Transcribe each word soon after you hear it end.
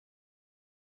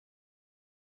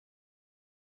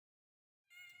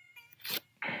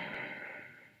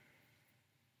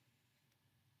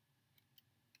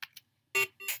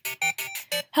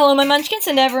Hello my munchkins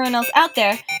and everyone else out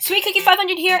there, Sweet Cookie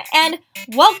 500 here, and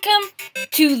welcome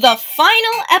to the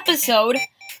final episode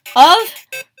of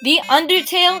the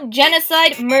UnderTale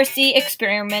Genocide Mercy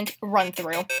Experiment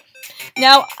run-through.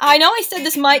 Now, I know I said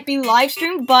this might be live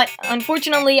streamed, but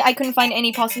unfortunately I couldn't find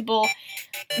any possible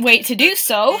way to do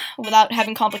so without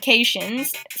having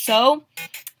complications, so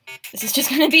this is just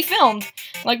gonna be filmed,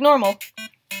 like normal.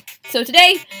 So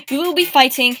today, we will be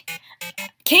fighting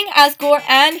King Asgore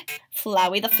and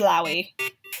Flowey the Flowy.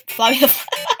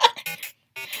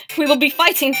 We will be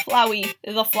fighting Flowey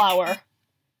the Flower.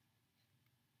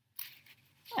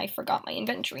 I forgot my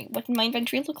inventory. What did my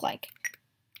inventory look like?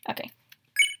 Okay.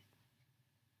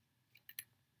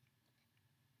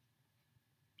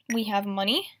 We have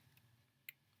money.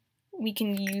 We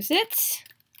can use it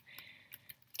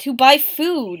to buy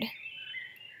food.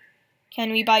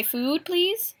 Can we buy food,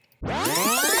 please?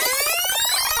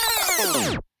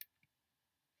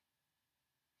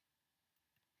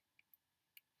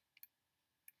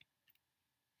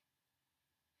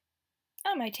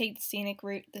 I might take the scenic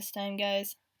route this time,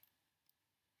 guys.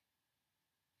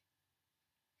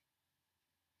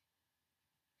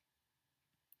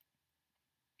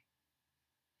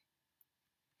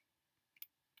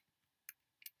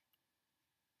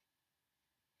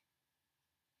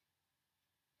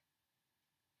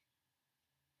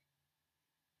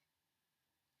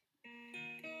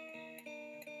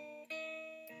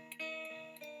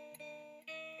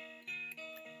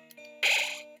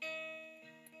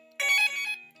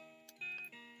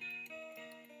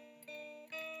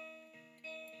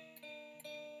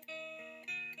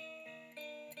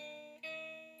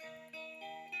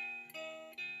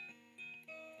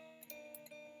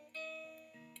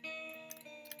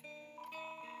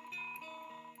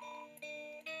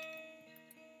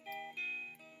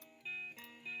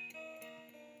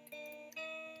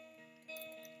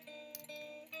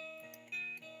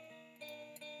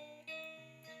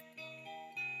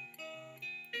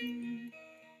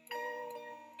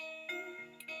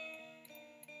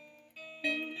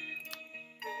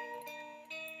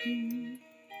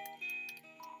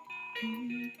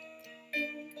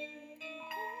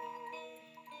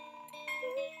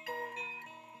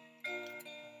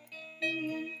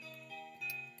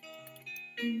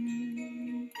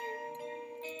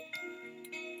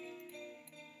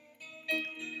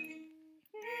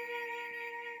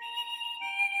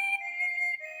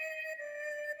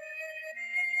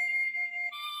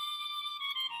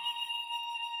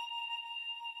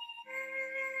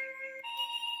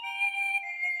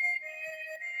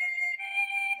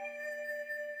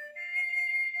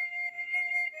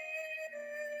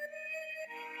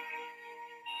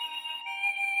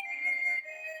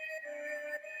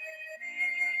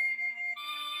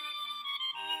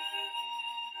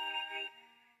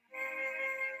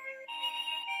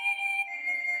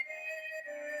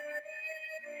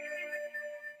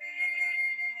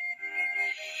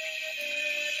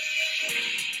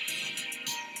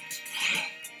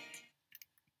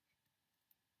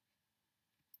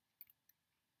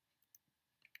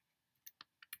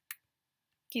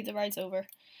 Keep the rides over.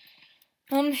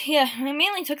 Yeah, I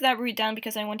mainly took that route down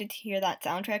because I wanted to hear that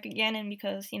soundtrack again, and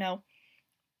because, you know,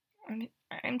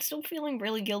 I'm still feeling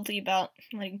really guilty about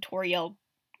letting Toriel,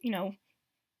 you know,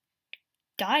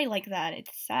 die like that.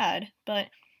 It's sad, but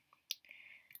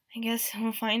I guess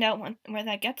we'll find out where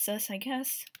that gets us, I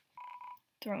guess.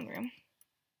 Throne room.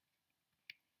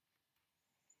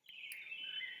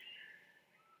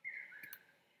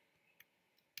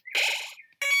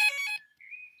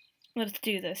 Let's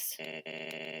do this.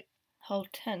 How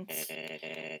tense.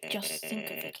 Just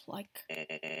think of it like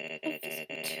a visit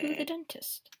to the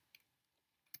dentist.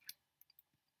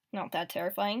 Not that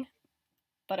terrifying,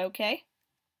 but okay.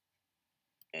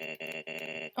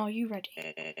 Are you ready?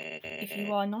 If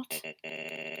you are not,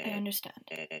 I understand.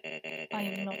 I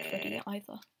am not ready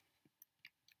either.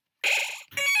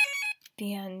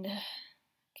 The end.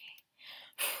 Okay.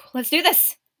 Let's do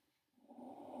this!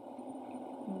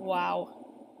 Wow.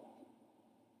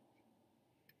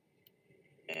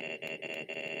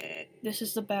 This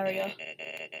is the barrier.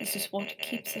 This is what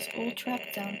keeps us all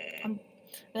trapped down.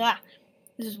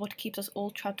 This is what keeps us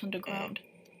all trapped underground.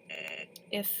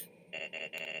 If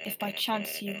by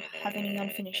chance you have any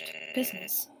unfinished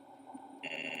business,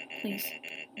 please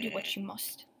do what you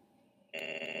must.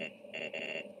 I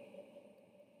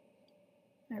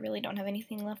really don't have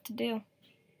anything left to do.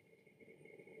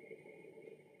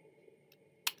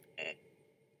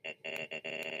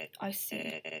 I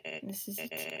see. This is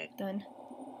it, then.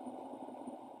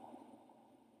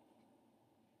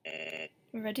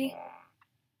 Ready?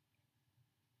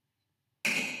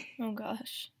 Oh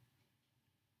gosh.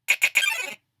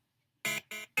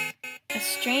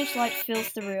 strange light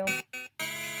fills the room.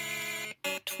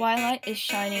 Twilight is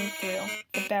shining through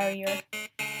the barrier.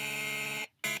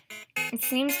 It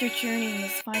seems your journey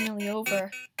is finally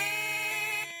over.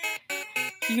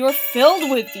 You're filled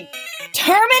with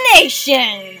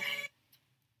determination!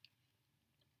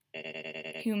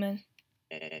 Human,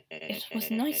 it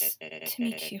was nice to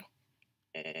meet you.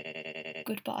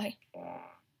 Goodbye.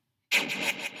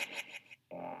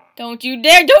 Don't you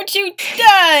dare! Don't you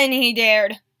dare! And he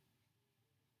dared.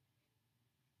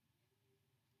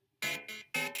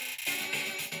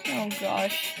 Oh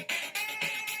gosh.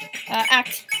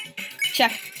 Act.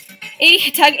 Check.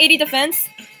 80, tag 80 defense.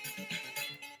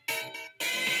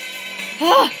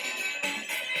 Ah!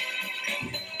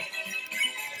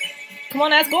 Come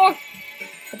on, Asgore!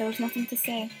 But there was nothing to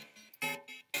say.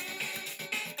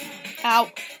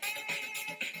 Ow.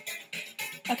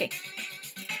 Okay.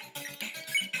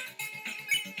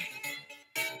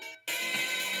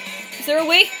 Is there a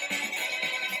way?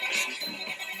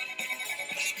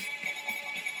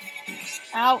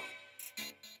 Ow.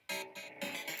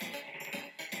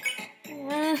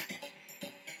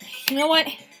 You know what?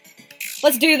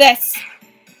 Let's do this.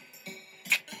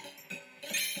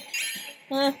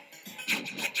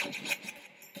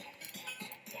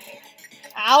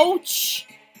 Ouch.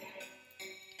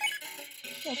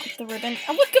 I'll clip the ribbon.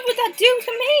 And what good would that do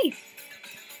to me?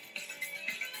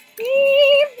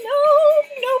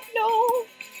 No.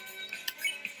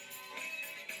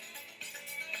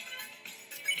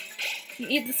 You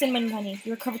eat the cinnamon bunny.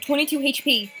 You recover 22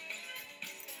 HP.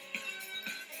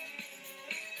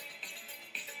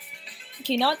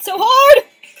 Okay, not so hard!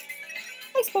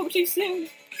 I spoke too soon.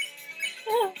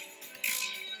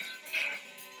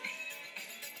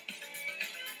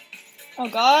 Oh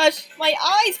gosh, my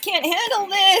eyes can't handle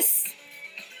this!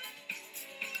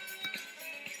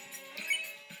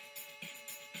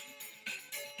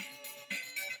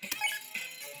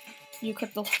 You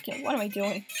equip the locket. What am I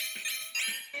doing?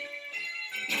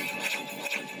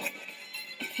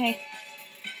 Okay.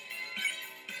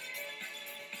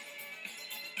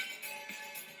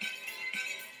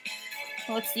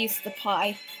 Let's use the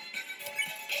pie.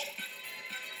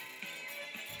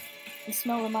 The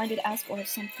smell reminded Asgore of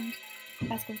something.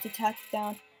 Asgore's attack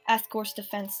down. Asgore's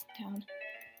defense down.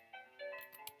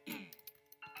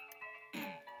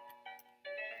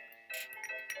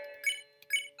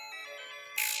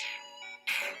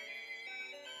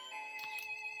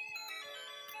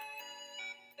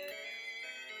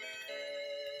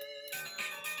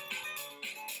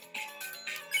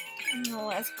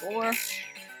 Oh, Asgore.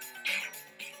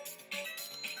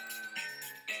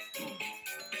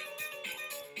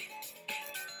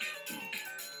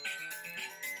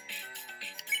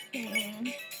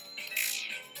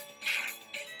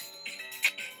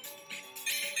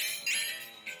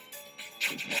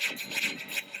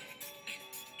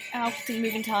 Ow, didn't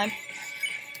move in time.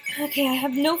 Okay, I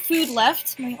have no food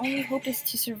left. My only hope is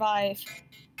to survive.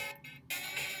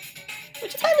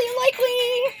 Which is highly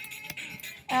unlikely!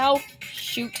 Ow.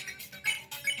 Shoot.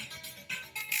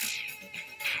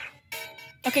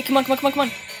 Okay, come on.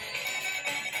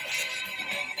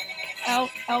 Ow.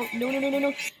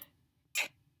 No.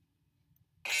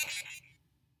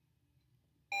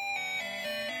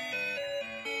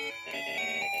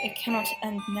 It cannot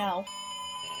end now.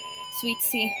 Sweet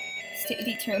sea, stay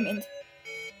determined.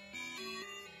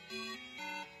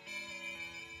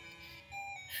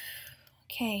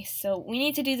 Okay, so we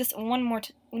need to do this one more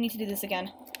we need to do this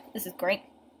again. This is great.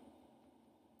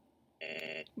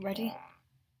 Ready?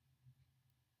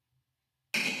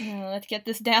 Let's get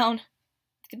this down.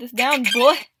 Let's get this down,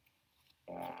 boy!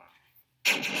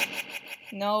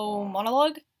 No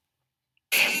monologue?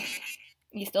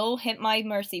 You still hit my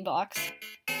mercy box.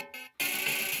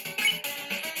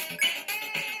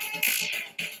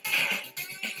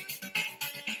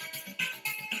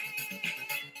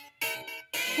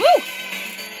 Woo!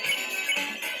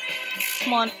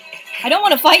 Come on. I don't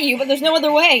want to fight you, but there's no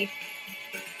other way.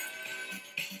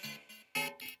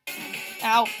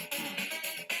 Ow.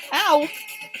 Ow!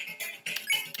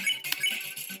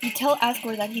 You tell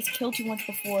Asgore that he's killed you once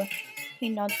before. He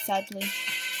nods sadly.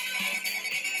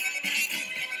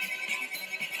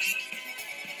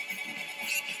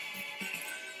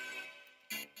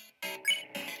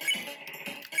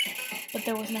 But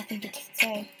there was nothing to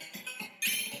say.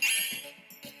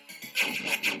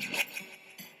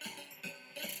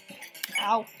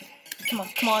 Ow.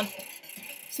 Come on.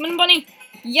 Cinnamon bunny!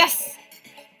 Yes!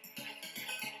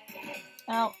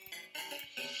 Ow.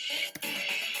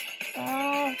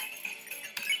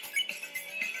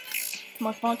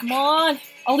 Come on!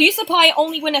 I'll use the pie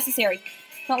only when necessary.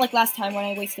 Not like last time when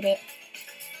I wasted it.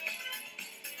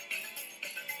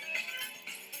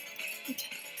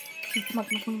 Come on,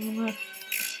 come on, come on, come on.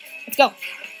 Let's go.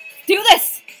 Do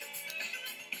this!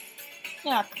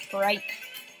 Ah, great.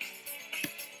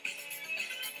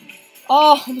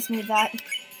 Oh, I almost made that.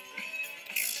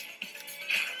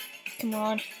 Come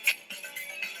on.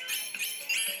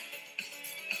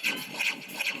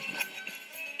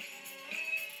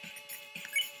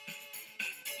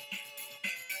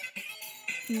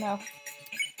 No.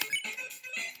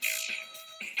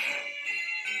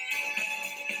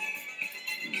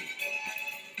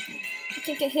 I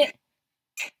can't get hit.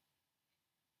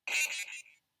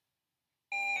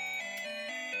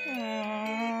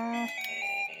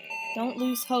 Don't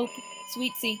lose hope,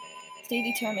 Sweetie. Stay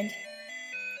determined.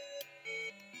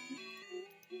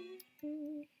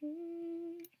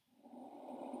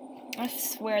 I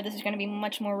swear this is gonna be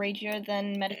much more ragier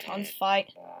than Metaton's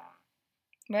fight.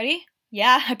 Ready?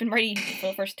 Yeah, I've been ready for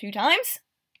the first 2 times.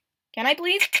 Can I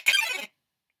please?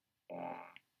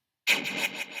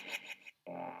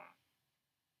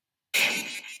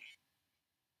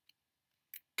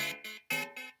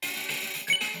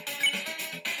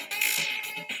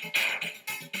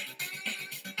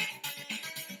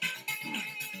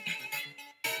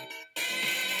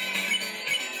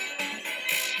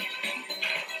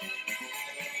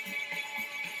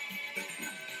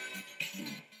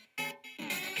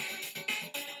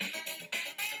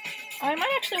 I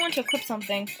might actually want to equip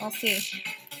something. I'll see.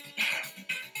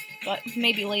 But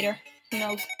maybe later. Who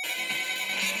knows?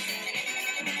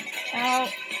 Ow.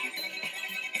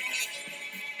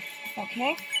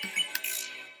 Okay.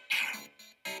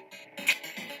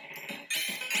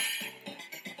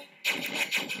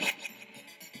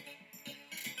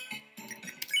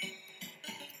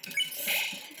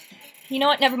 You know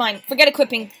what? Never mind. Forget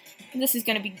equipping. This is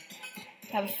gonna be...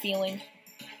 have a feeling.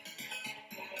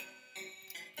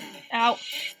 Ow.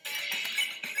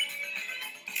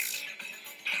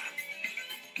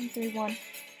 1, 3, 1.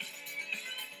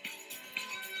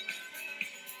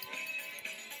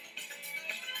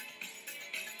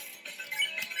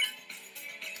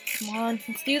 Come on,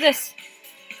 let's do this.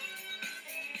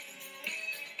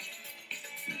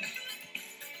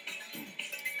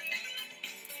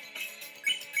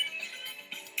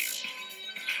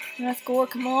 Let's go,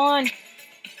 come on.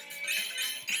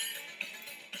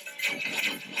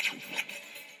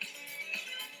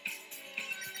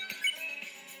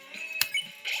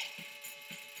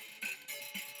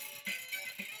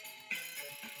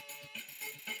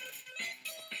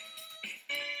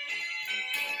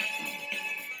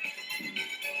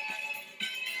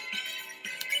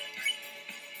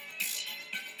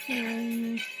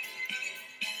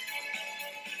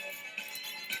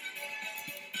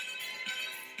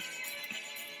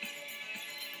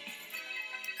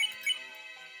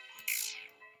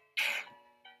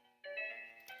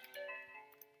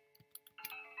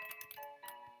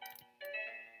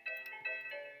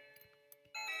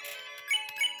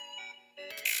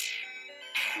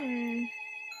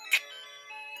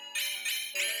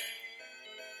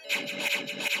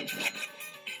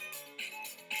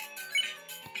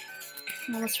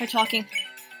 Now let's try talking.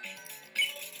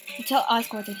 You tell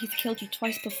Osgore that he's killed you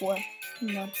twice before.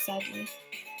 Not sadly.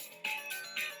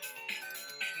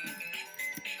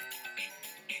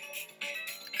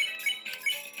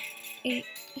 Eight.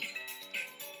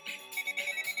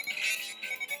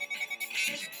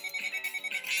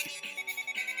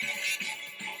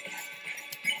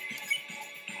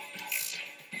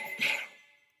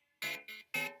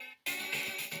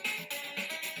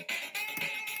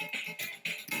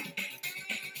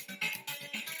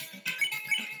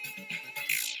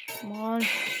 Come on.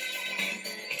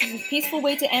 There's a peaceful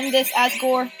way to end this,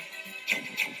 Asgore.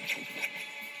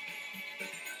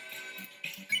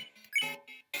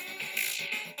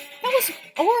 That was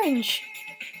orange.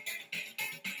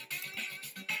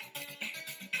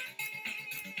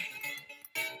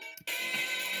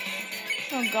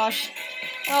 Oh gosh.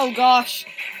 Oh gosh.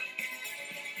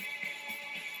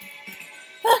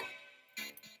 Ah.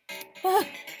 Ah.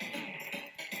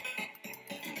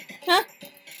 Huh?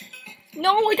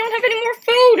 No, I don't have any more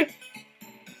food!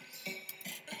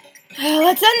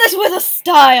 Let's end this with a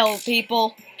style,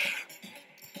 people.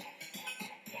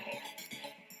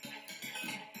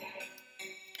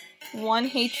 One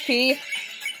HP.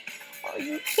 Are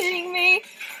you kidding me?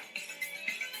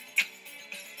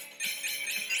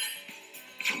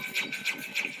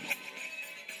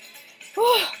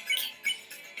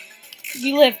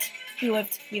 We lived. We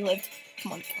lived. We lived.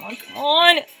 Come on, come on, come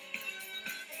on!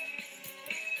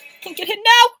 Can't get hit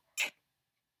now!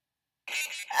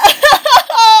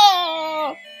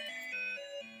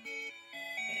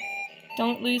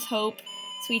 Don't lose hope,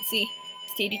 Sweetie.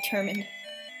 Stay determined.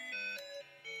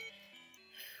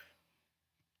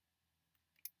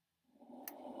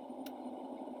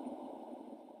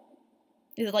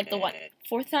 This is like the what?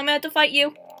 4th time I had to fight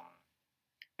you?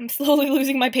 I'm slowly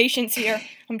losing my patience here.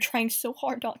 I'm trying so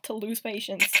hard not to lose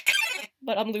patience.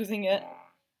 But I'm losing it.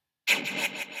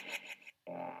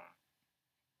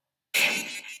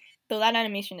 Though that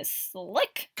animation is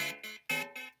slick. Come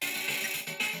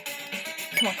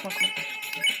on, come on, come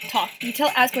on. Talk. You tell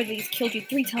Asgore that he's killed you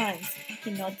 3 times.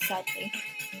 He nods sadly.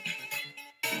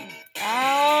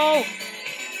 Ow!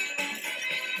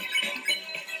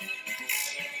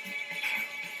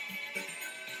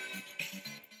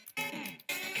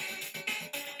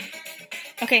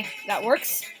 Okay, that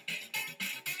works.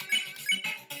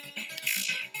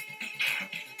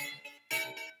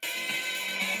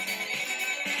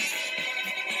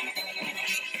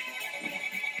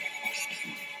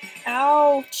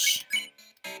 Ouch!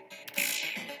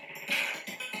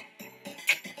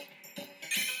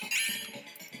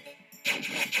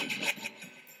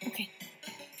 Okay.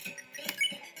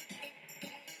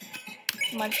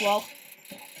 Might as well.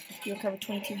 You recover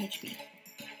 22 HP.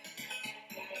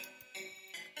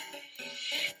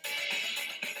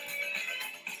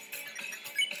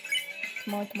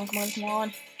 Come on, come on, come on, come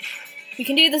on. We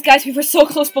can do this, guys. We were so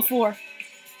close before.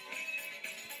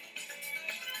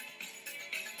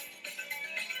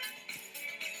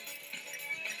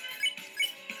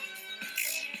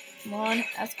 Come on,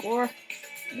 Asgore.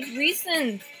 Give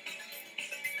reason.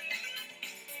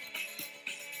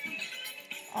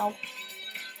 Ow.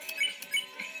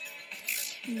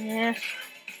 Yeah.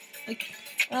 Like,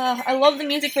 I love the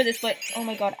music for this, but oh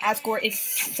my god, Asgore is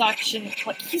such an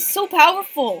he's so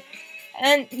powerful.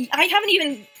 And I'm not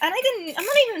even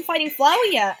fighting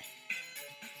Flowey yet.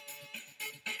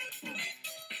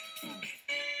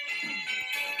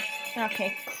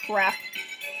 Okay, crap.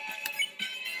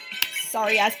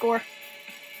 Sorry, Asgore.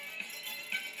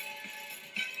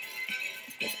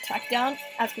 Asgore's attack down.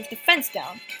 Asgore's defense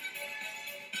down.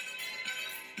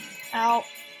 Ow.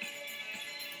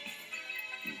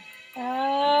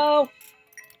 Ow.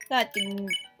 That didn't...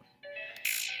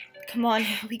 Come on,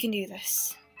 we can do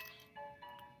this.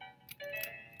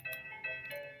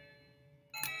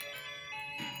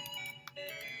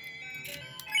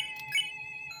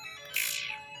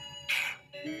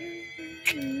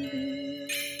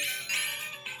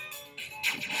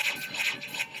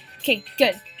 Okay,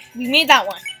 good. We made that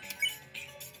one.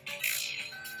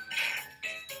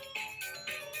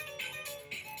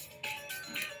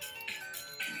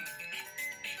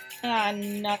 Ah,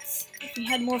 nuts. If we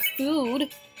had more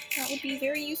food, that would be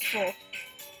very useful.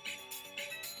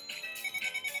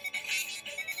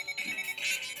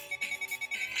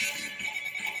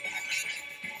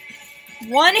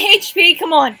 One HP,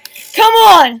 come on! Come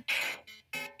on!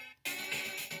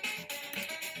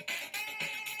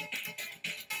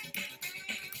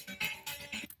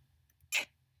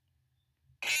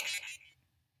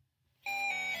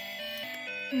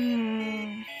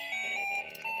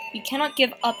 You cannot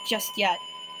give up just yet.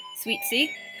 Sweet,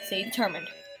 see? Stay determined.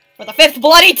 For the 5th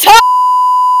bloody time!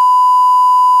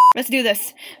 Let's do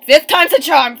this. 5th time's a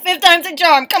charm! 5th time's a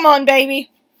charm! Come on, baby!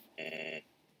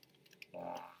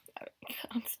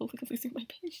 I'm slowly losing my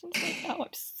patience right now.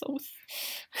 I'm so...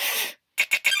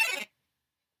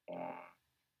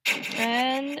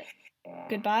 And...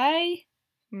 Goodbye.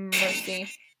 Mercy.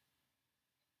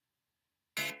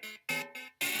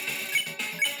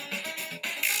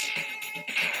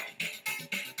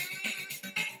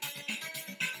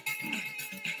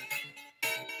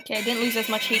 Okay, I didn't lose as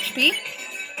much HP.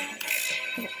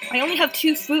 I only have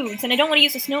 2 foods, and I don't want to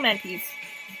use the snowman piece.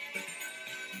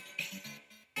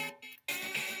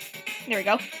 There we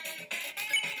go.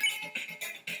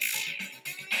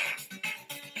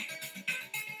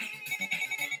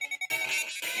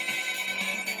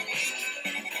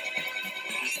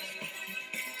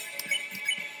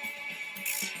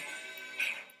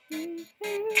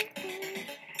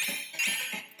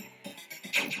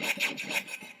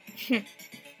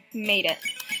 Made it.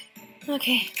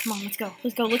 Okay, come on, let's go.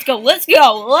 Let's go, let's go, let's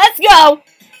go! Let's go!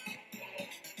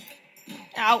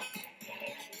 Ow.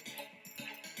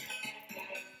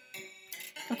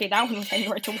 Okay, that one was heading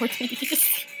right towards me. Did you just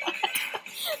see that?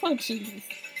 Oh, jeez.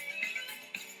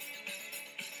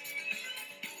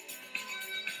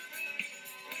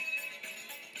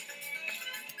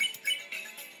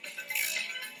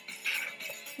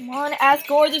 Come on,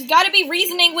 Asgore, there's gotta be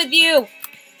reasoning with you!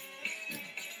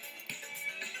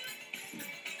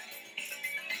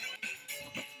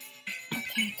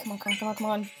 Okay, come on, come on, come on, come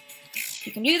on.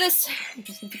 You can do this. You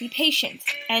just need to be patient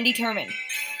and determined.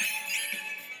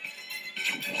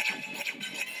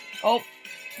 Oh,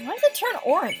 why does it turn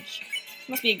orange?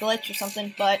 Must be a glitch or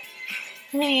something, but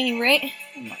at any rate,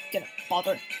 I'm not gonna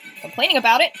bother complaining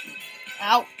about it.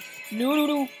 Ow. No, no,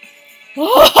 no.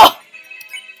 Oh!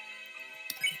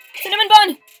 Cinnamon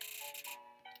bun!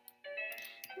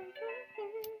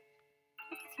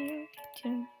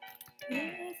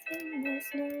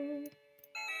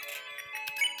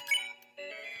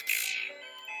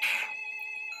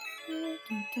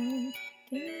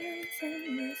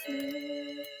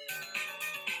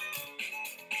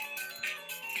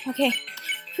 Okay.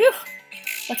 Phew.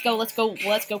 Let's go, let's go,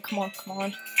 let's go. Come on, come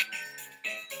on.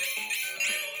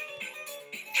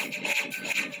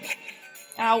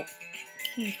 Ow.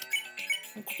 Okay.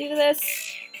 Let's do this.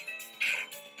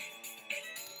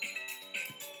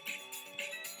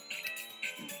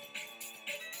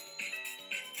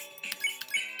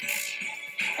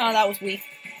 Oh, that was weak.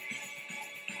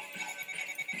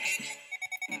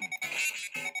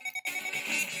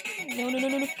 No, no, no,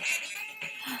 no, no.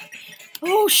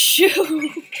 Oh,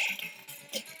 shoot!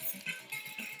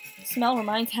 Smell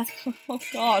reminds us. Oh,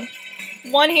 God.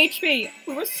 1 HP.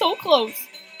 We were so close.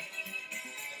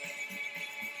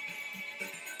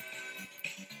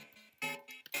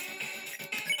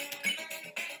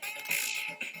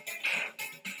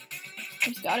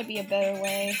 There's gotta be a better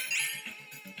way.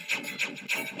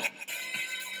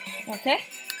 Okay.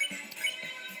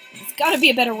 There's gotta be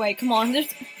a better way. Come on.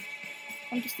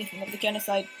 I'm just thinking of the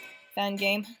Genocide fan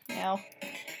game now.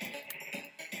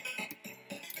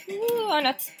 Ooh, oh,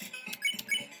 nuts.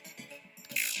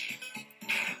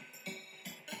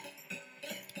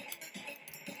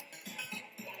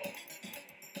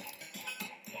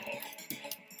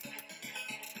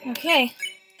 Okay.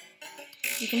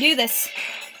 You can do this.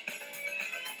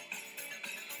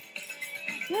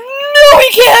 No,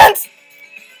 we can't!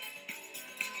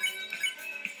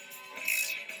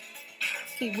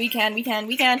 Okay, we can.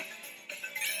 Okay.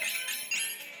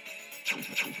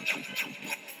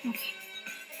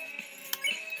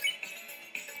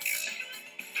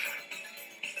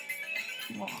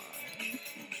 Come on.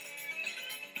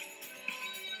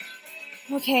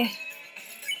 Okay.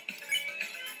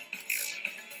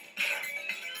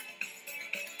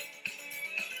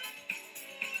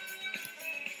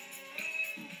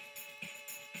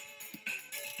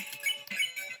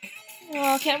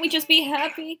 Oh, can't we just be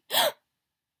happy?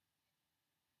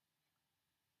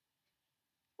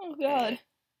 Oh, God.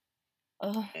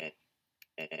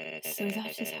 So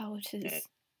that is how it is.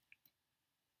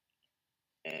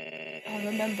 I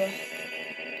remember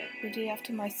the day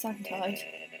after my son died,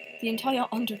 the entire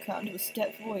underground was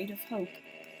devoid of hope.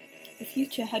 The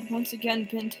future had once again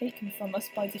been taken from us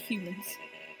by the humans.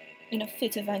 In a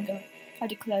fit of anger, I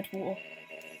declared war.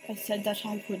 I said that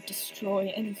I would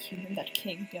destroy any human that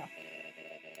came here.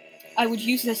 I would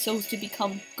use their souls to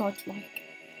become godlike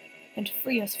and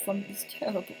free us from this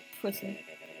terrible prison.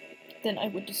 Then I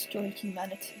would destroy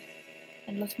humanity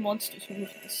and let monsters rule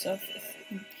the surface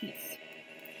in peace.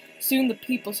 Soon the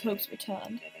people's hopes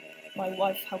returned. My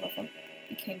wife, however,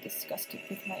 became disgusted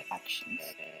with my actions.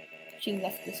 She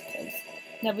left this place,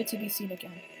 never to be seen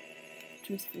again.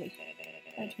 Truthfully,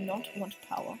 I do not want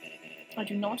power. I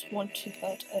do not want to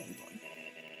hurt anyone.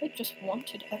 I just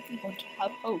wanted everyone to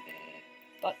have hope.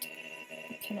 But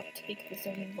I cannot take this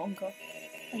any longer.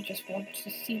 I just want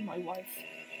to see my wife.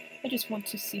 I just want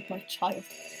to see my child.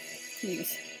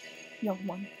 Please, young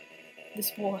one,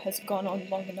 this war has gone on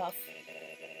long enough.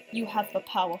 You have the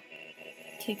power.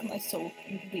 Take my soul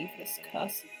and leave this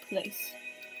cursed place.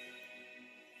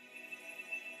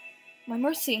 My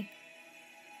mercy.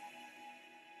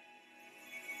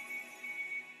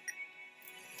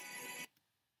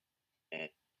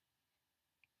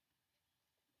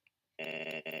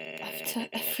 After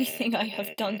everything I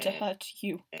have done to hurt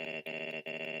you,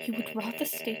 you would rather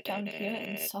stay down here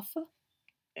and suffer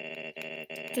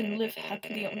than live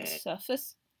happily on the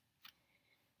surface?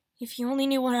 If you only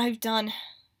knew what I've done.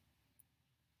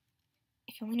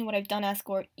 If you only knew what I've done,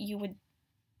 Asgore, you would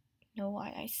know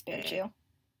why I spared you.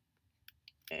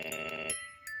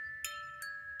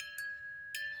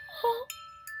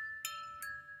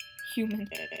 Human,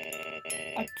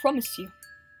 I promise you,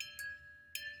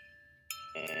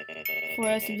 for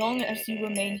as long as you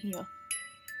remain here,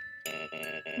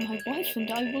 my wife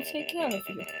and I will take care of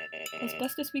you, as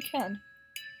best as we can.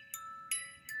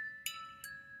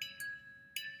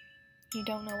 You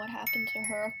don't know what happened to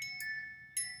her.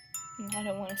 I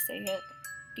don't want to say it,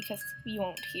 because you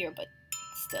won't hear, but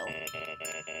still.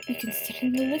 We can sit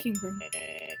in the living room,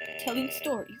 telling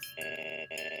stories,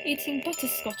 eating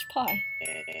butterscotch pie.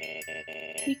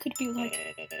 We could be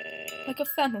like a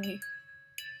family.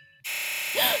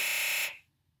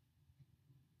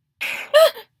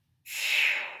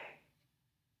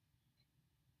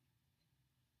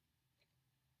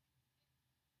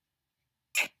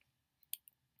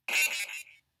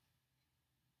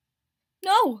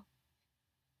 No!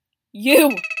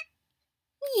 You!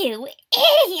 You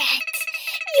idiot!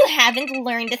 You haven't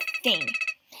learned a thing.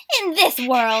 In this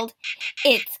world,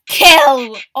 it's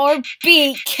kill or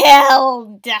be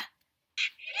killed.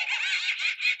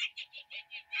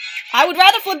 I would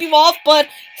rather flip you off, but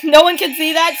no one can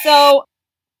see that, so...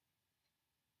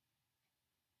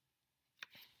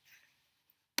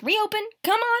 Reopen,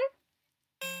 come on!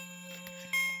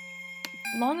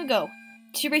 Long ago,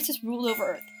 two races ruled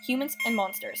over Earth, humans and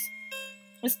monsters.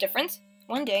 What's different?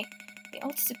 One day, they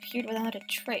all disappeared without a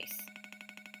trace.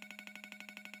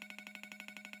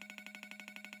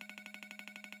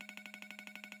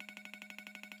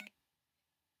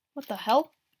 What the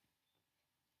hell?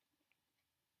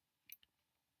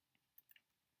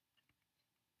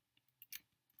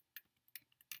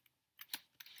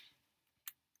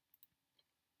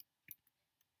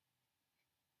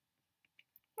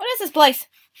 What is this place?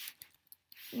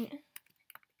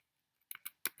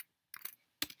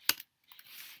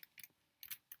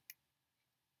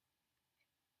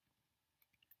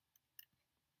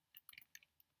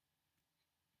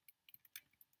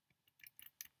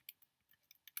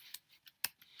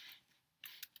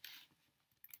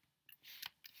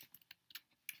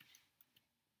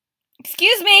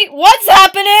 Excuse me, what's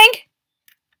happening?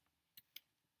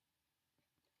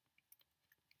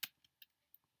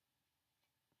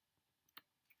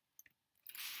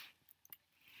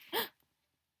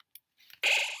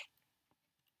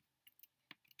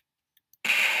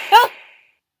 Oh!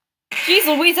 Jeez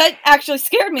Louise, that actually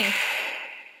scared me.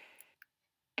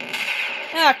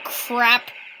 Ah, crap.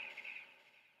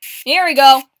 Here we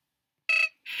go.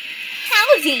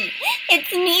 Howdy!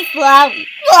 It's me, Flowey.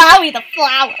 Flowey the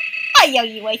flower. I owe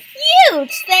you a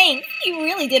huge thanks. You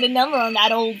really did a number on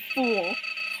that old fool.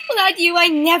 Without you, I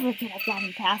never could have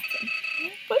gotten past him.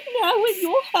 But now with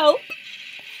your help,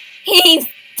 he's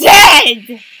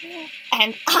dead!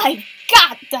 And I've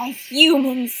got the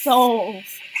human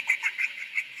souls.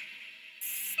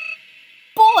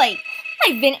 Boy,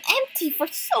 I've been empty for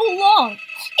so long.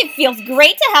 It feels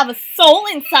great to have a soul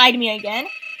inside me again.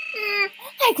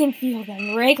 I can feel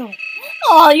them wriggling.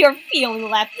 Oh, you're feeling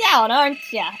left out, aren't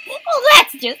ya? Well,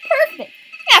 that's just perfect.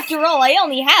 After all, I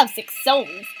only have 6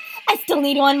 souls. I still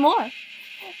need 1 more.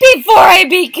 Before I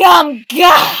become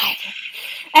God!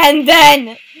 And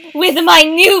then, with my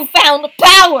newfound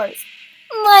powers,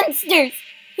 monsters,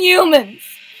 humans,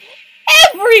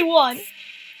 everyone,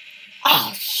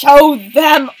 I'll show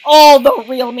them all the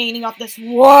real meaning of this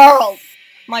world.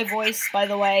 My voice, by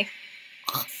the way.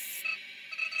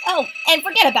 Oh, and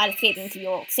forget about escaping to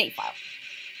your old save file.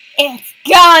 It's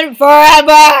gone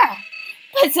forever!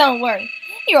 But don't worry,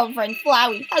 your old friend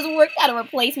Flowey has worked out a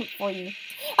replacement for you.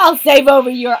 I'll save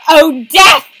over your own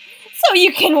death, so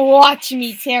you can watch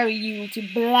me tear you to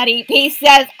bloody pieces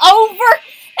over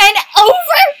and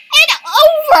over and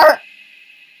over!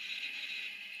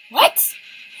 What?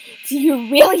 Do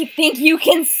you really think you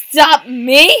can stop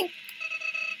me?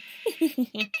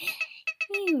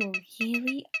 You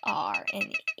really are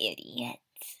an idiot.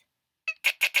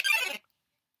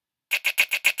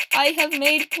 I have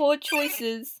made poor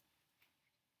choices.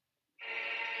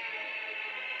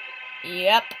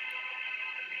 Yep.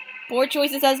 Poor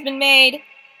choices has been made.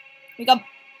 We got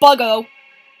Buggo.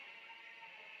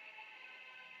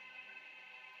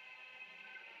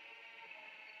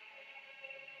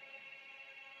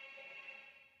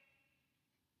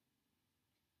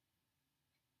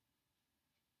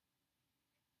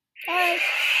 Hi.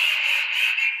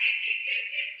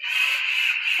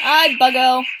 Hi,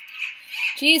 Buggo.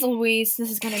 Jeez Louise, this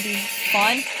is gonna be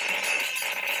fun.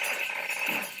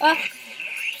 Ow!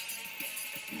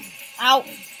 Ow!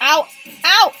 Ow!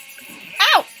 Ow!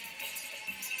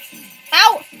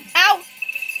 Ow! Ow!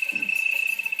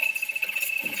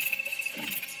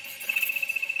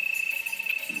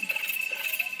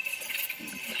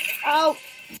 Ow!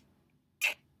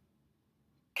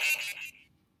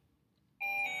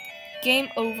 Game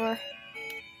over.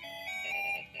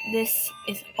 This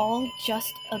is all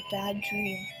just a bad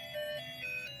dream.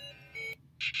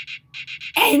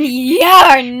 And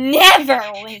you're never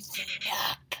waking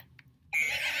up.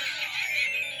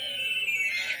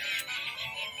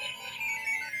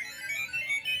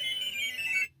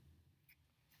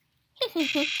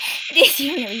 Did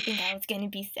you really think I was going to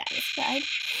be satisfied?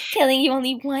 Killing you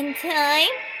only 1 time?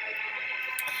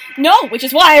 No, which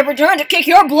is why I returned to kick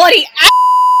your bloody ass!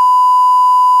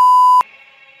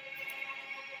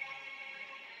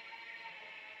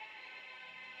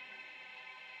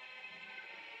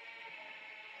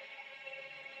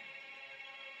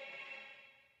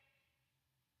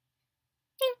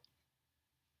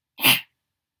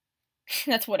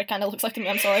 That's what it kind of looks like to me,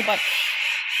 I'm sorry, but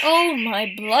Oh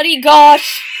my bloody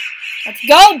gosh! Let's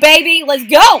go, baby! Let's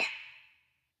go!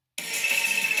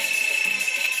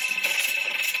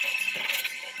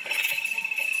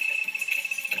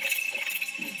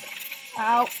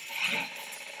 Ow.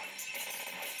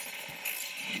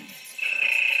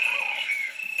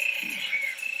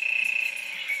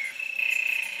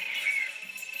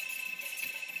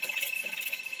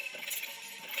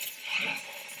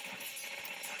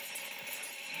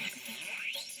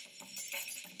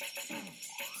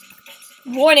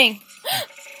 Warning!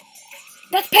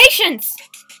 That's Patience!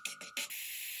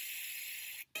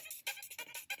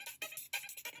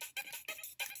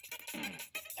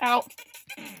 Ow.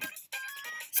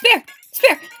 Spare!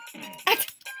 Spare!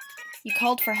 Act! You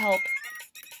called for help.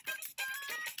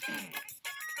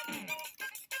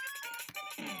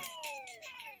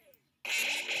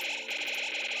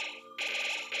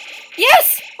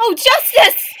 Yes! Oh,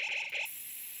 justice!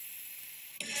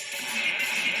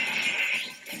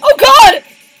 Oh god!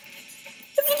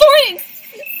 It's annoying!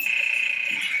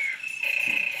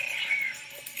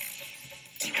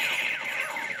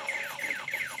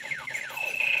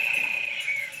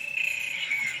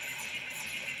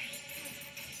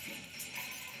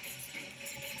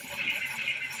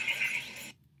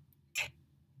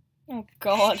 Oh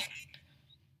god.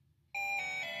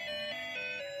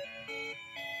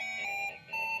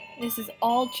 This is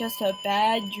all just a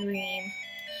bad dream.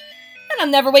 And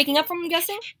I'm never waking up from, I'm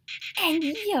guessing? And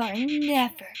you're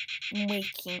never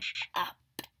waking up.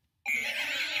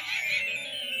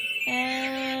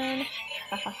 And...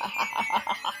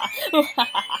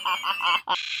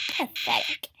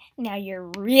 Pathetic. Now you're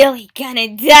really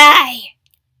gonna die.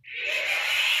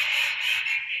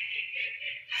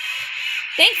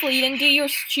 Thankfully, you didn't do your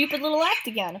stupid little act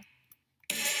again.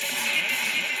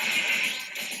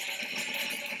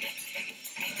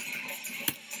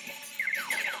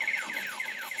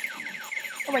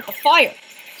 Alright, the fire.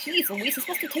 Jeez Louise, this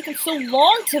must have taken so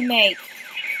long to make.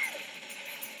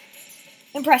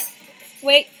 Impressed.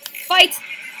 Wait. Fight!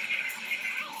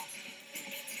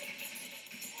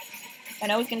 I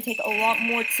know it's gonna take a lot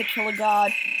more to kill a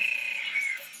god.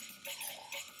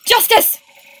 Justice!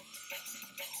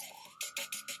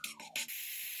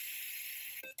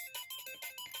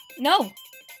 No.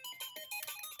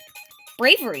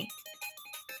 Bravery.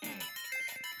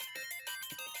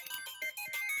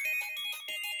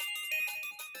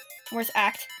 Where's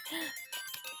Act?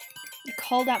 You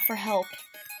called out for help.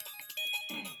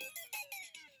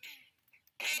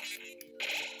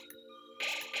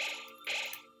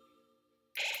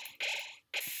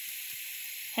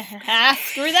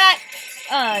 Screw that!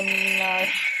 Oh no.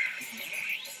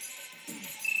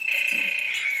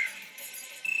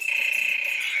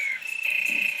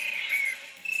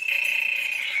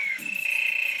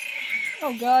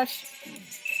 Oh gosh.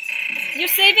 You're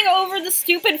saving over the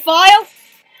stupid file?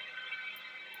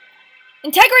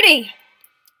 Integrity!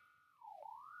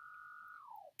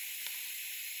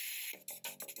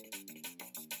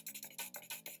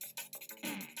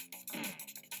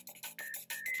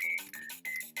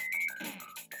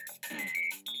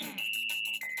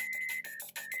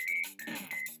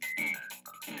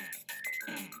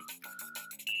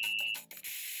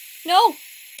 No!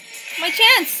 My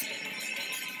chance!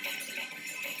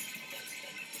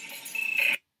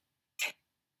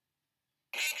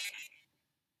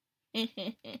 Do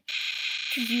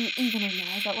you even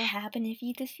realize what will happen if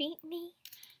you defeat me?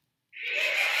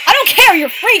 I don't care! You're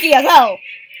freaky as hell!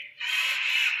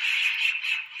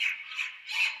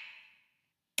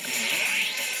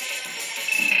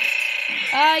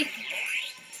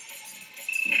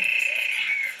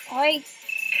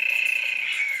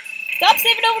 Stop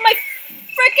saving over my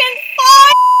frickin'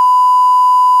 fire!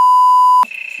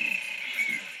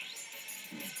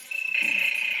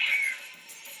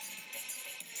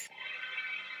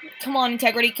 Come on,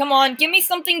 Integrity, come on, give me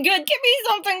something good, give me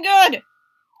something good!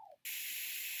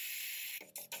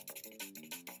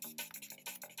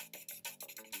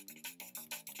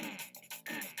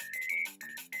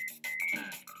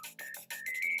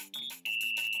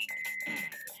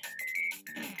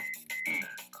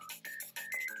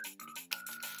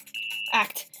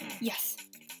 Act. Yes.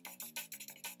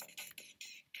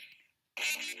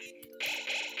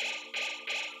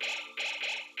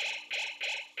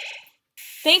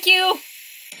 Thank you!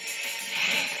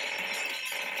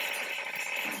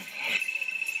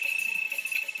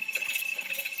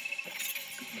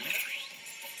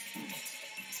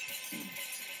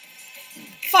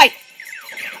 Fight!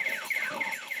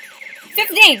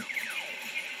 15!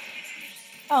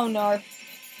 Oh no.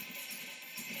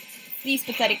 These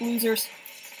pathetic losers.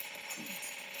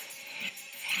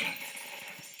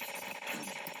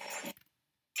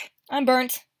 I'm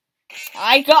burnt.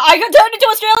 I got turned into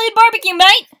Australian barbecue,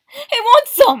 mate! I want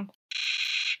some!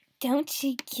 Don't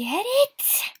you get it?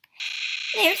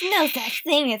 There's no such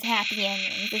thing as happy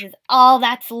endings. This is all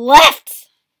that's left!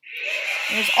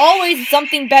 There's always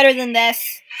something better than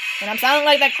this. And I'm sounding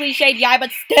like that cliched guy,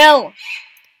 but still!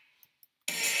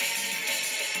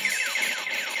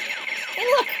 Hey,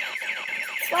 look!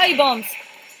 Slimy bombs.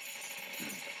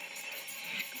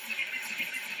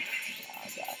 Oh,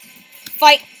 God.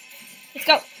 Fight! Let's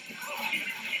go!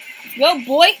 Let's go,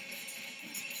 boy!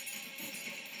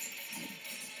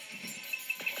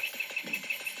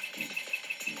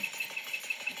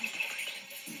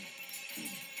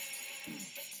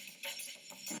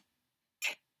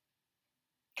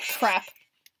 Crap.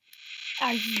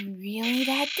 Are you really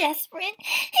that desperate?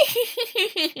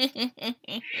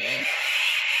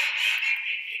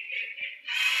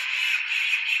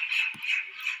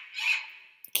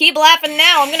 Keep laughing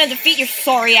now, I'm gonna defeat your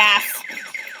sorry ass.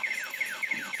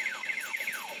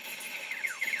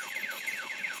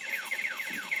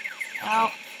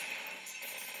 Ow.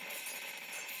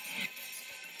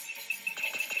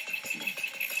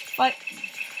 But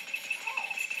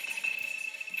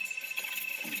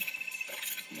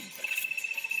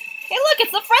hey, look,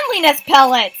 it's the friendliness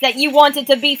pellets that you wanted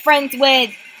to be friends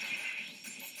with.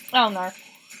 Oh, no.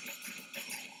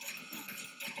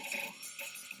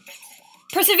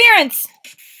 Perseverance!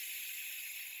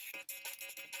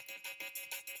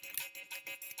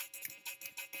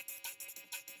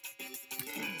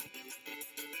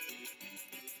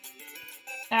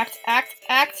 Act, act,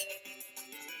 act.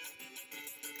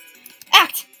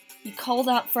 Act! You called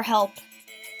out for help.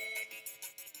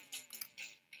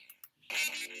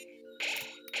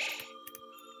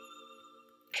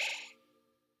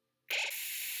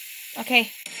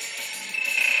 Okay.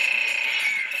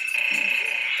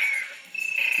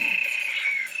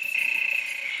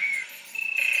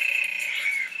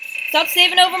 Stop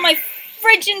saving over my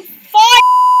frigid fire!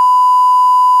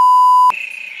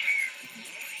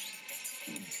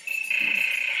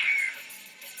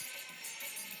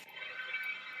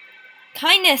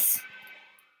 Kindness!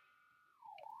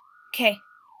 Okay.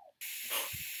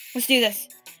 Let's do this.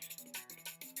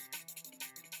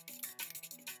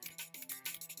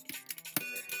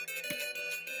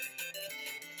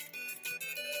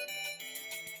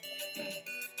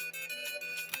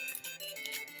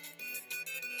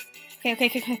 Okay.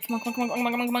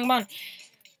 Come on.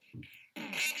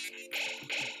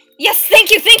 Yes, thank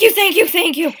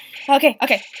you. Okay.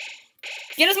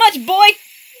 Get as much, boy.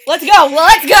 Let's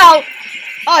go.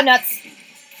 Oh, nuts.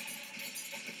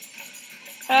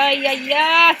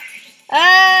 Yeah.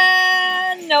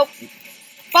 Nope.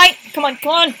 Fight. Come on.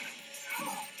 26.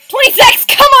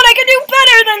 Come on, I can do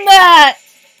better than that.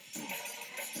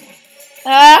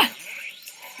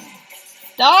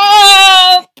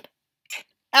 Stop.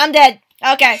 I'm dead.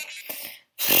 Okay.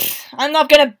 I'm not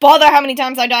gonna bother how many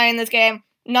times I die in this game.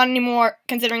 Not anymore,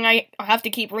 considering I have to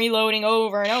keep reloading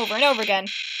over and over and over again.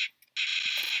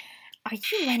 Are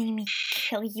you letting me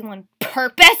kill you on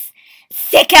purpose,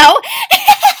 sicko?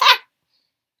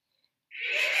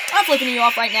 I'm flipping you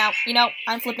off right now. You know,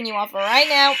 I'm flipping you off right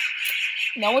now.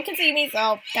 No one can see me,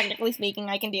 so technically speaking,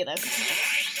 I can do this.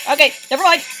 Okay, never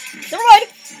mind.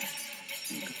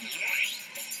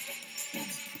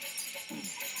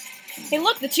 Hey,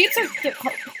 look, the cheats are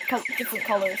different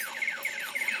colors.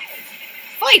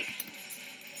 Fight!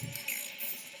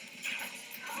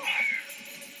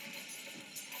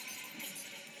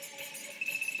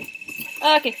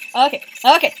 Okay.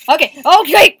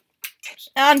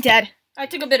 I'm dead. I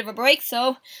took a bit of a break,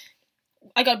 so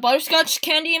I got butterscotch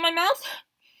candy in my mouth.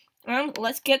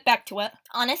 Let's get back to it.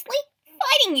 Honestly,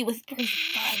 fighting you was pretty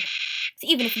fun. So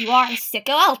even if you are a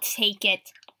sicko, I'll take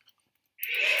it.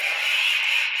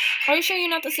 Are you sure you're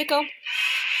not the sicko?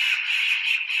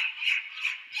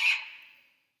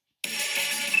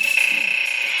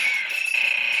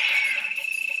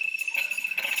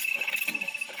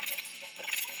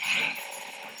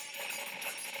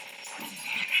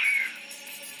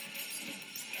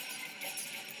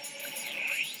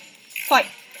 Fight.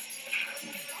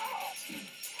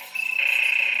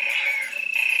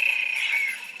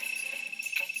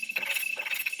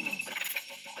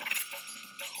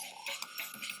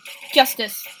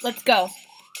 Justice. Let's go.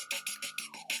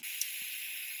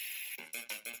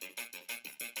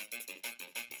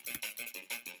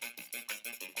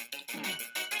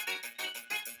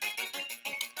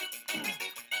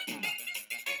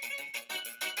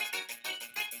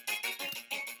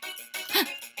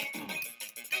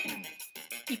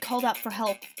 You called out for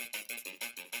help.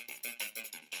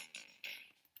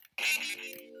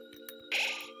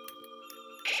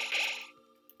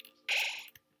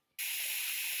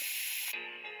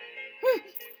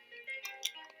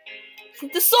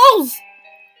 the souls!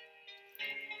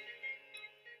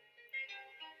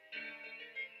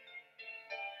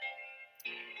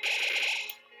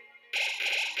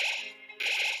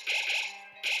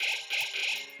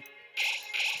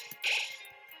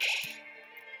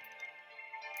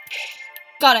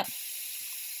 Got it.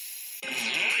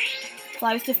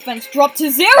 Fly's defense dropped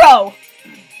to 0!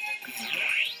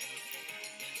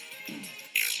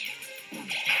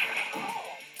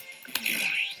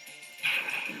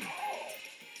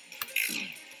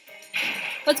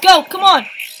 Let's go, come on!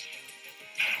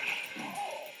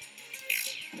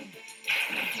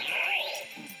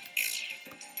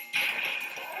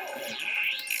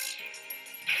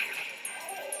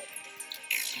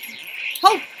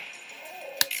 Oh!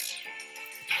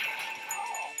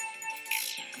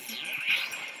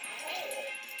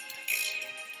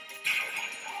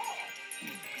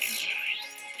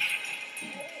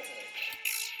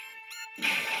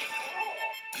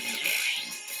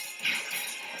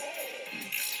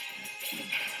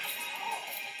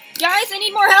 Guys, I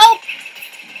need more help!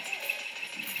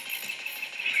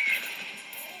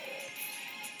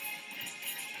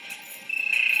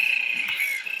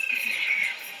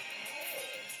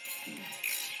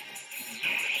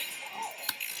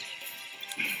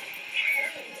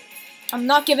 I'm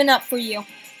not giving up for you.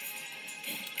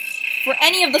 For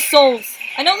any of the souls.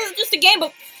 I know this is just a game,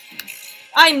 but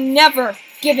I'm never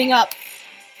giving up.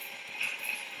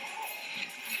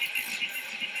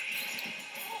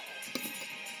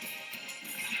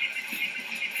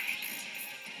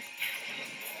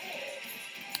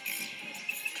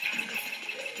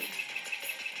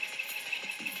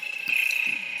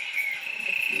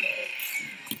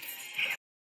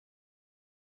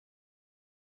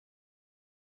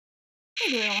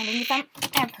 Maybe you're wondering if I'm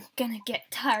ever gonna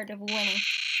get tired of winning.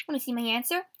 Wanna see my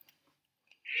answer?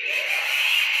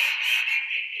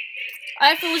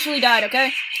 I foolishly died,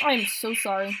 okay? I'm so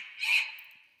sorry.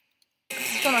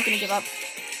 Still not gonna give up.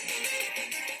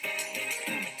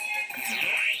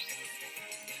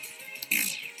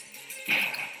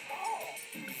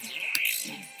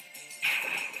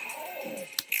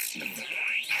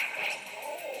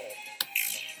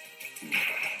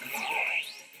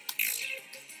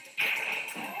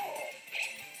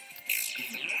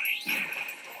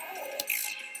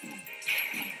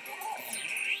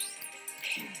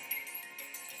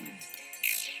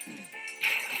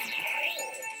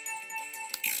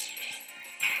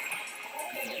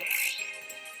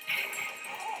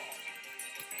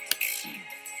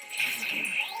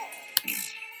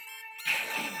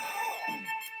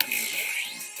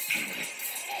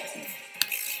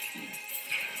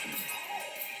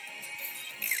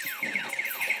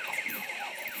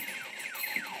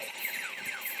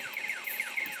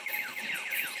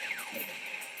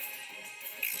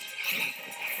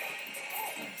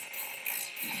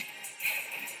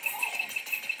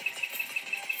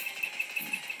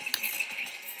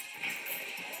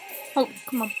 Oh,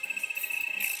 come on.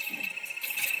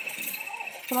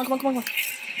 Come on, come on, come on, come on.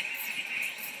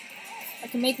 I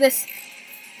can make this.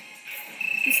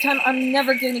 This time I'm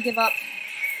never going to give up.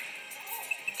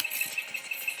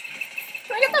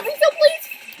 Can I get that refill, please?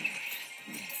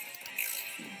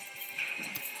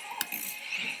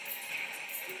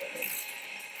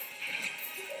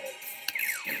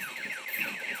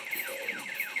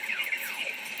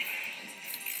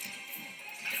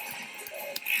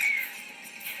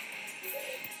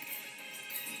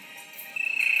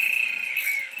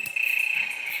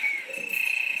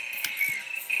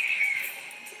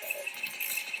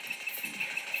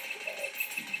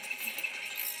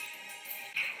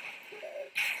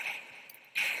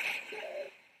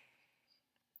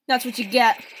 That's what you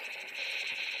get.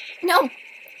 No! No!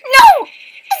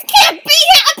 This can't be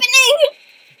happening!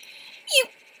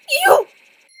 You!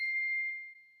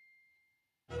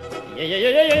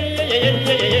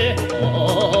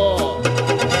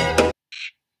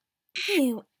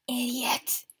 You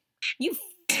idiot. You...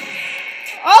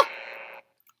 Oh!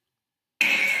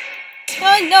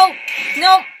 Oh, no!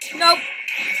 No! No!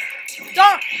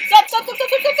 Stop! Stop! Stop! Stop! Stop!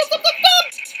 Stop! Stop! Stop! Stop!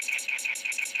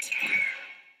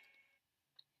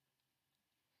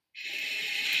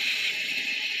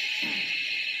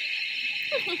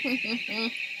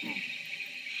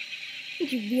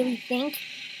 Did you really think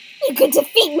you could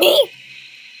defeat me?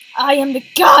 I am the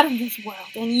god of this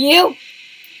world, and you're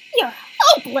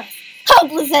hopeless!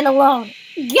 Hopeless and alone!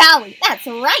 Golly, that's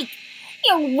right!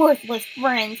 Your worthless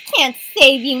friends can't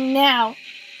save you now!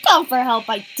 Call for help,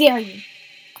 I dare you!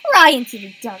 Cry into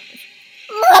the darkness!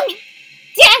 Mommy!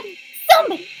 Daddy!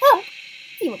 Somebody help!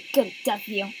 See what good it does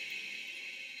for you.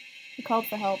 He called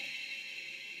for help.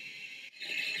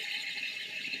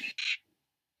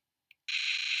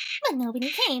 but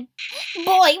nobody came.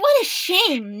 Boy, what a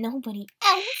shame. Nobody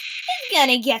else is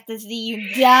gonna get to see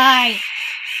you die.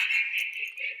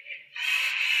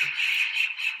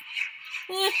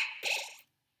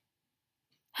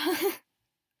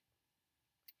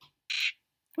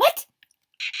 What?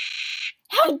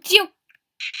 How'd you...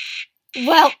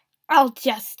 Well, I'll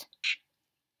just...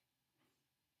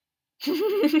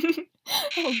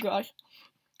 Oh gosh.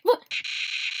 What?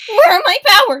 Where are my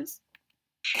powers?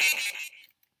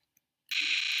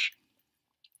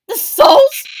 The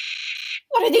souls?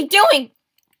 What are they doing?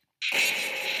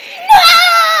 No!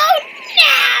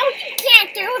 No! You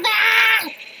can't do that!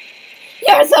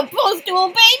 You're supposed to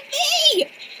obey me!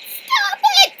 Stop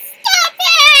it! Stop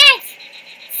it!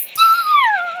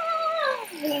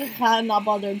 Stop! I'm not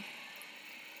bothered.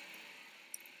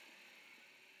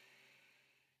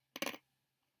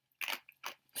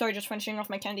 Sorry, just finishing off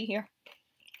my candy here.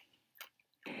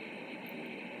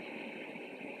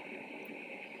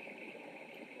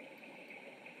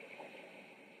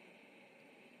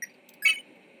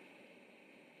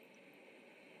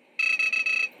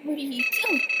 What are you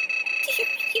doing? Do you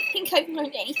really think I've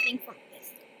learned anything from this?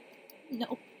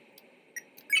 No.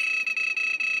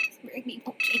 Sparing me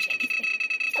won't change anything.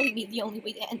 Telling me the only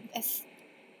way to end this.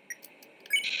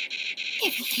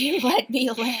 If you let me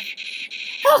live,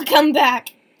 I'll come back.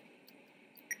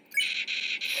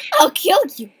 I'll kill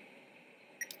you.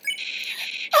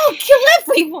 I'll kill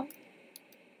everyone.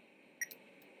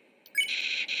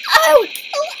 I'll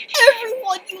kill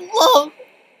everyone you love.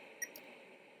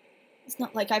 It's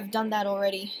not like I've done that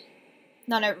already.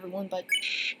 Not everyone, but...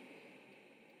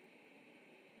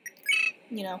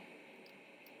 you know.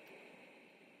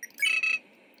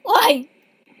 Why?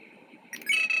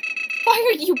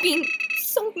 Why are you being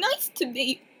so nice to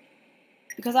me?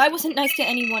 Because I wasn't nice to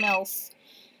anyone else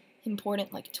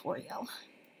important like Toriel.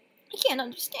 I can't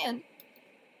understand.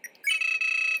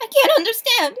 I can't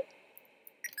understand.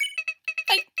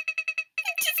 I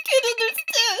just can't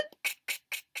understand.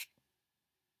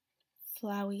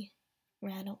 Flowey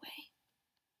ran away.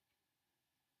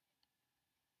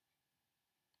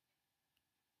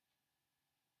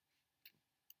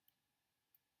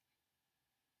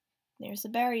 There's the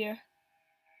barrier.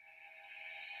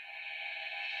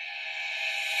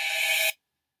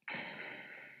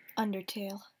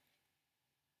 UnderTale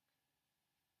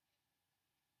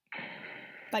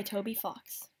by Toby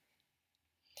Fox.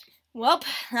 Well,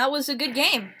 that was a good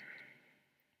game.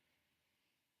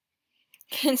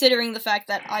 Considering the fact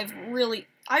that I really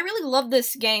love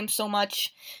this game so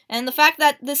much, and the fact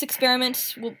that this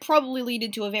experiment will probably lead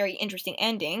into a very interesting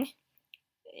ending,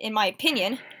 in my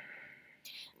opinion.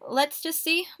 Let's just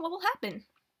see what will happen.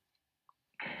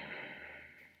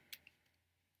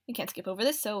 We can't skip over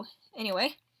this, so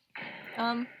anyway.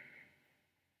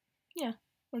 Yeah,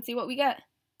 let's see what we get.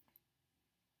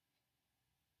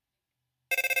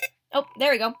 Oh,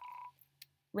 there we go.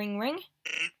 Ring, ring.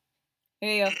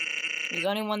 Here you go. Is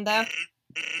anyone there?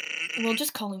 Well,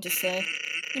 just calling to say.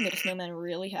 You made a snowman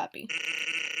really happy.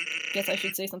 Guess I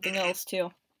should say something else,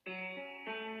 too.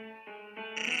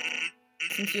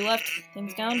 Since you left,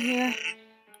 things down here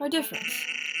are different.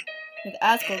 With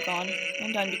Asgore gone,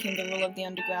 Undyne became the ruler of the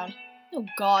underground. Oh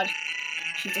god.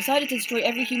 She's decided to destroy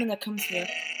every human that comes here.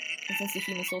 And since the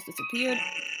human souls disappeared,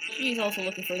 she's also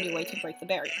looking for a new way to break the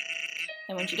barrier.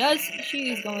 And when she does,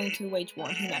 she is going to wage war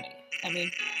on humanity. I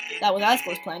mean, that was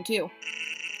Asgore's plan too.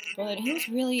 But he was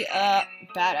really,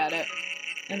 bad at it.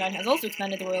 Undyne has also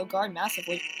expanded the Royal Guard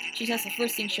massively. She says the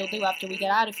first thing she'll do after we get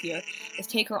out of here is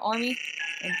take her army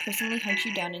and personally hunt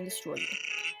you down and destroy you.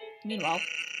 Meanwhile,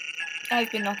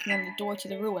 I've been knocking on the door to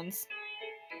the ruins.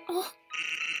 Oh.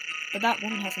 But that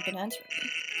woman hasn't been answering me.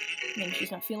 Maybe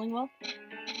she's not feeling well?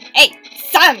 Hey!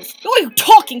 Silence! Who are you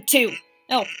talking to?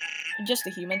 Oh, just a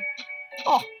human.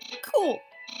 Oh, cool.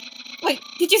 Wait,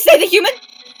 did you say the human?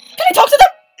 Can I talk to them?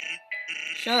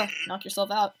 Sure, knock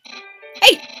yourself out.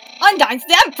 Hey! Undyne's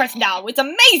the Empress now! It's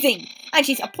amazing! And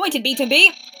she's appointed me to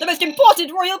be the most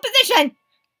important royal position!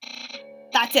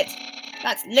 That's it.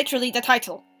 That's literally the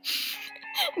title.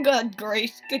 Good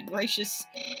gracious.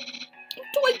 What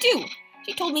do I do?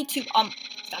 She told me to,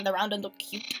 stand around and look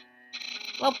cute.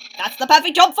 Well, that's the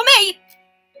perfect job for me!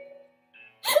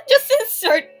 Just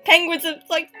insert penguins,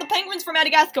 like the penguins from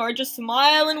Madagascar, just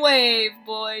smile and wave,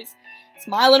 boys.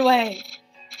 Smile and wave.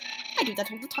 I do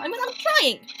that all the time without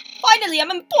trying. Finally,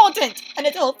 I'm important, and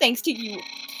it's all thanks to you.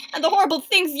 And the horrible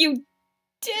things you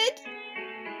did.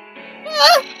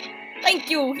 Ah! Thank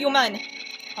you, human.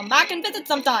 Come back and visit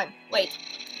sometime. Wait,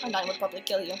 Undyne would probably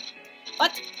kill you.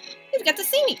 But you get to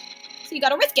see me, so you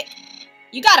gotta risk it.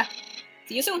 You gotta.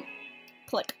 See you soon.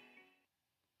 Click.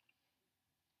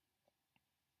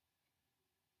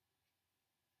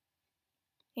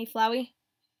 Hey, Flowey?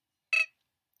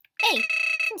 Hey,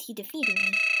 since you defeated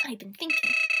me, I've been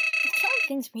thinking, is killing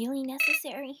things really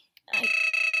necessary? I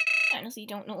honestly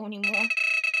don't know anymore.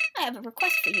 I have a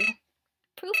request for you.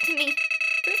 Prove to me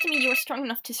you are strong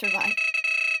enough to survive.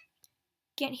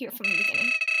 Get here from the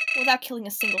beginning, without killing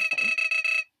a single thing.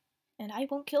 And I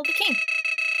won't kill the king.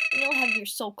 And you'll have your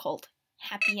so-called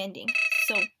happy ending.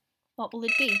 So, what will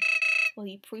it be? Will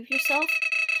you prove yourself?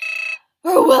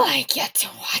 Or will I get to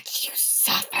watch you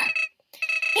suffer?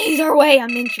 Either way, I'm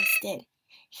interested.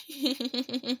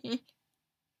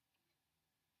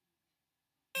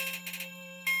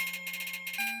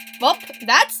 Well,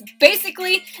 that's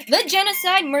basically the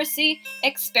Genocide Mercy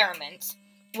experiment.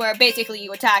 Where basically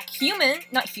you attack where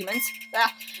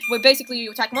basically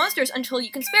you attack monsters until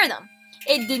you can spare them.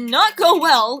 It did not go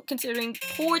well, considering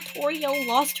poor Toriel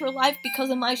lost her life because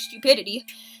of my stupidity.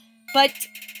 But,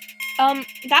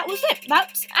 that was it.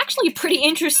 That's actually a pretty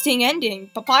interesting ending.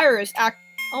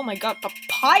 Oh my god,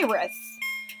 Papyrus!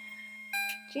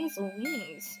 Jeez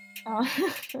Louise.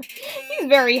 He's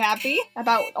very happy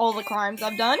about all the crimes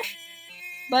I've done.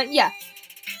 But yeah.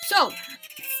 So,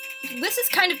 this is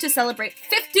kind of to celebrate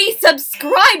 50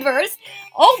 subscribers!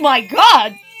 Oh my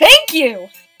god! Thank you!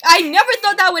 I never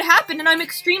thought that would happen, and I'm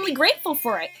extremely grateful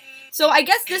for it. So I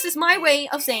guess this is my way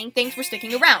of saying thanks for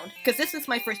sticking around, because this is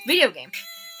my first video game.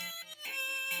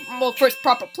 Well, first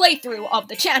proper playthrough of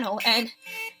the channel, and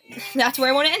that's where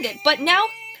I want to end it. But now,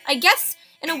 I guess,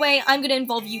 in a way, I'm going to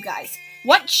involve you guys.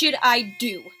 What should I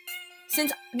do?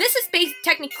 Since this is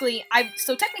technically I've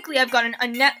gotten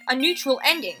a neutral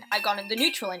ending. I've gotten the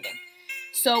neutral ending.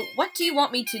 So, what do you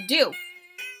want me to do?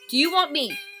 Do you want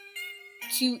me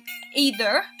to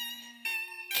either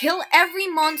kill every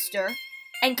monster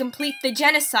and complete the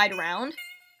genocide round,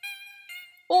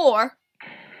 or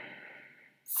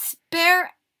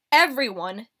spare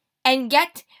everyone and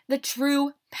get the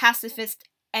true pacifist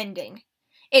ending?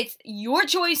 It's your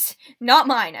choice, not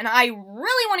mine, and I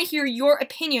really want to hear your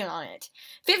opinion on it.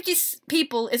 50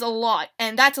 people is a lot,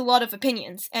 and that's a lot of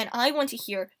opinions, and I want to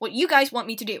hear what you guys want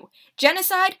me to do.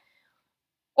 Genocide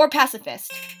or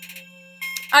pacifist?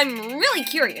 I'm really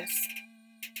curious.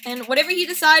 And whatever you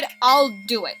decide, I'll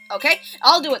do it, okay?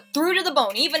 I'll do it through to the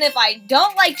bone. Even if I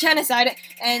don't like genocide,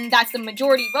 and that's the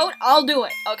majority vote, I'll do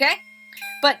it, okay?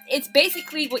 But it's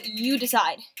basically what you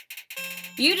decide.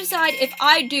 You decide if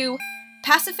I do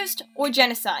pacifist or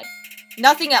genocide.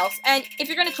 Nothing else. And if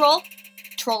you're gonna troll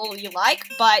all you like,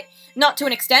 but not to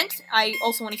an extent. I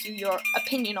also want to hear your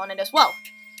opinion on it as well.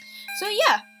 So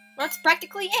yeah, that's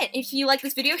practically it. If you like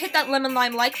this video, hit that lemon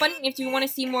lime like button. If you want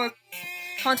to see more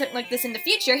content like this in the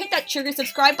future, hit that sugar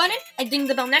subscribe button and ding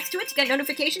the bell next to it to get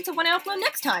notifications of when I upload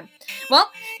next time.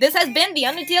 Well, this has been the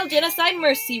UnderTale Genocide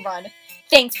Mercy Run.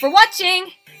 Thanks for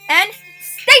watching, and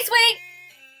stay sweet!